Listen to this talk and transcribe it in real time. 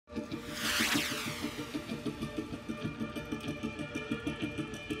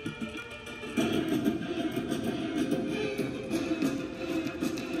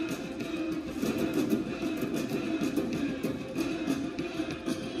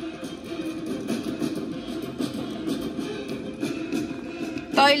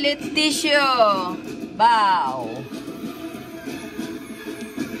Toilet tissue. Wow.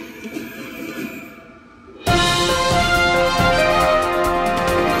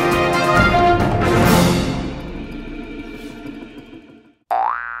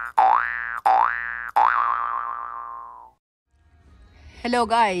 Hello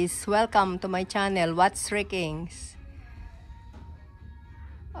guys, welcome to my channel, What's Rickings.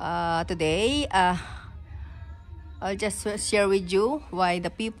 Today, I'll just share with you why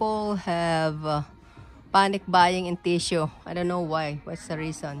the people have panic buying in tissue. I don't know why. What's the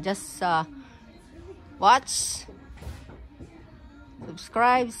reason? Just watch,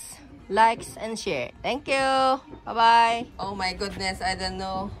 subscribe, likes, and share. Thank you. Bye-bye. Oh my goodness, I don't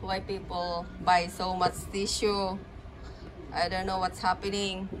know why people buy so much tissue. I don't know what's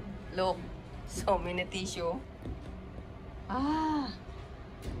happening. Look, so many tissue.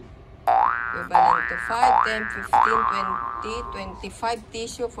 Equivalent to 5, 10, 15, 20, 25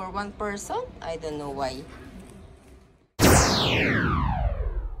 tissue for one person. I don't know why.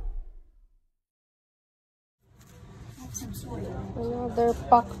 Another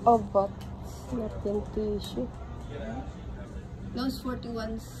pack of napkin tissue. Those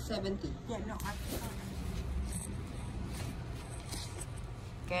 41.70. Yeah, no.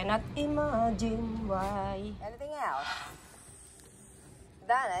 Cannot imagine why. Anything else?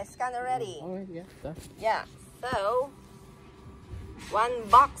 Done. I scan already. Oh, yeah, done. Yeah. So, one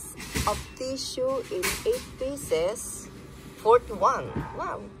box of tissue in 8 pieces, 41.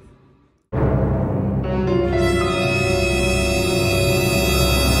 Wow.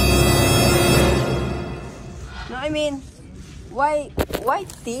 No, I mean, why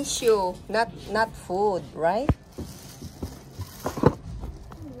tissue, not food, right?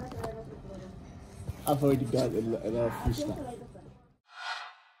 I've already got enough fish now.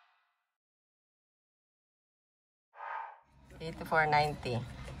 $84.90.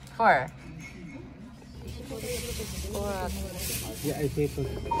 For? What? Yeah, I pay for it.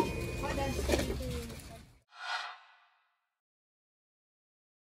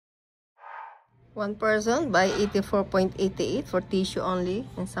 One person buy 84.88 for tissue only,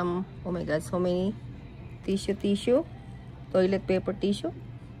 and some, oh my god, so many tissue, toilet paper tissue.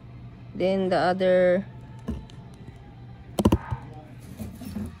 Then the other,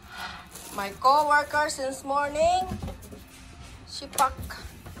 my co-worker since morning, she packed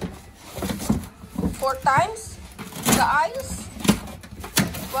 4 times the aisles.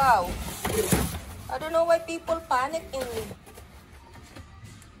 Wow. I don't know why people panic in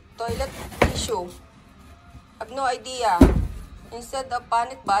toilet tissue. I have no idea. Instead of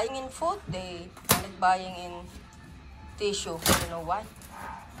panic buying in food, they panic buying in tissue. I don't know why.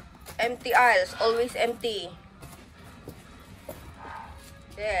 Empty aisles, always empty.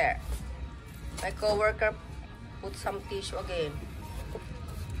 There. My co-worker put some tissue again.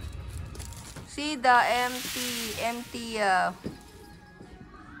 See the empty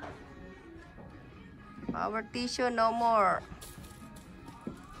our tissue, no more.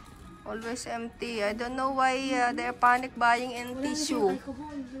 Always empty. I don't know why they're panic buying in tissue.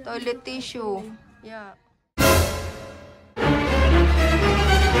 Toilet tissue. Yeah.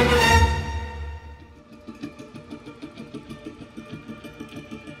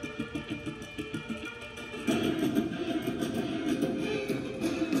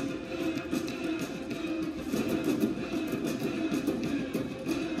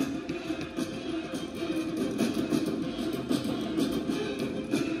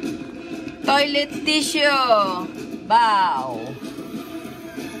 Toilet tissue. Wow.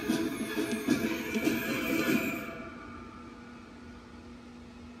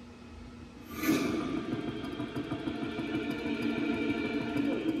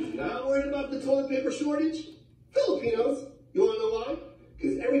 Not worried about the toilet paper shortage? Filipinos. You want to know why?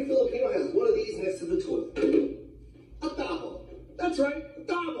 Because every Filipino has one of these next to the toilet. A tabo. That's right, a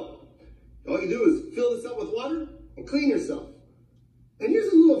tabo. All you do is fill this up with water and clean yourself. And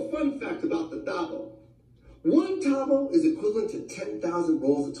here's a little fun fact about the tabo. One tabo is equivalent to 10,000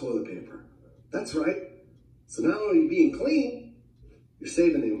 rolls of toilet paper. That's right. So not only are you being clean, you're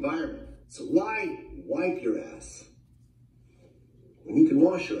saving the environment. So why wipe your ass when you can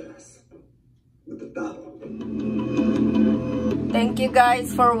wash your ass with the tabo? Thank you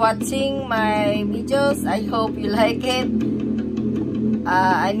guys for watching my videos. I hope you like it.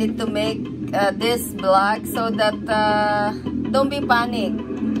 I need to make this vlog so that don't be panic.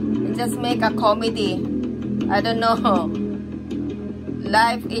 Just make a comedy. I don't know.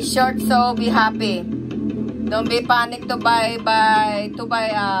 Life is short, so be happy. Don't be panic to buy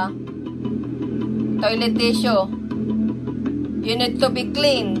toilet tissue. You need to be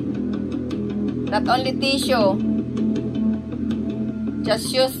clean. Not only tissue.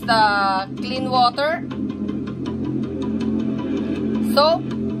 Just use the clean water. Soap,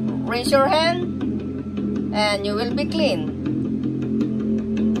 rinse your hand, and you will be clean.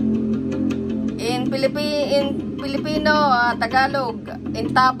 In Filipino, Tagalog,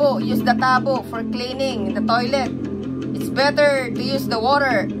 in tabo, use the tabo for cleaning the toilet. It's better to use the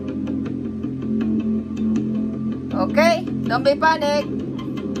water. Okay, don't be panic.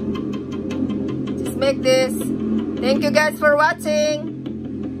 Just make this. Thank you guys for watching.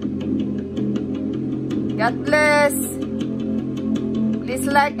 God bless. Please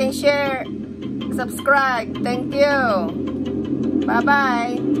like and share. Subscribe. Thank you.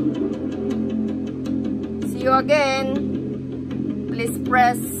 Bye-bye. See you again. Please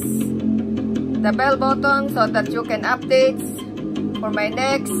press the bell button so that you can updates for my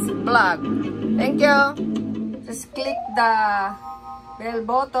next vlog. Thank you. Just click the bell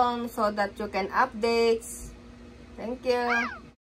button so that you can updates. Thank you.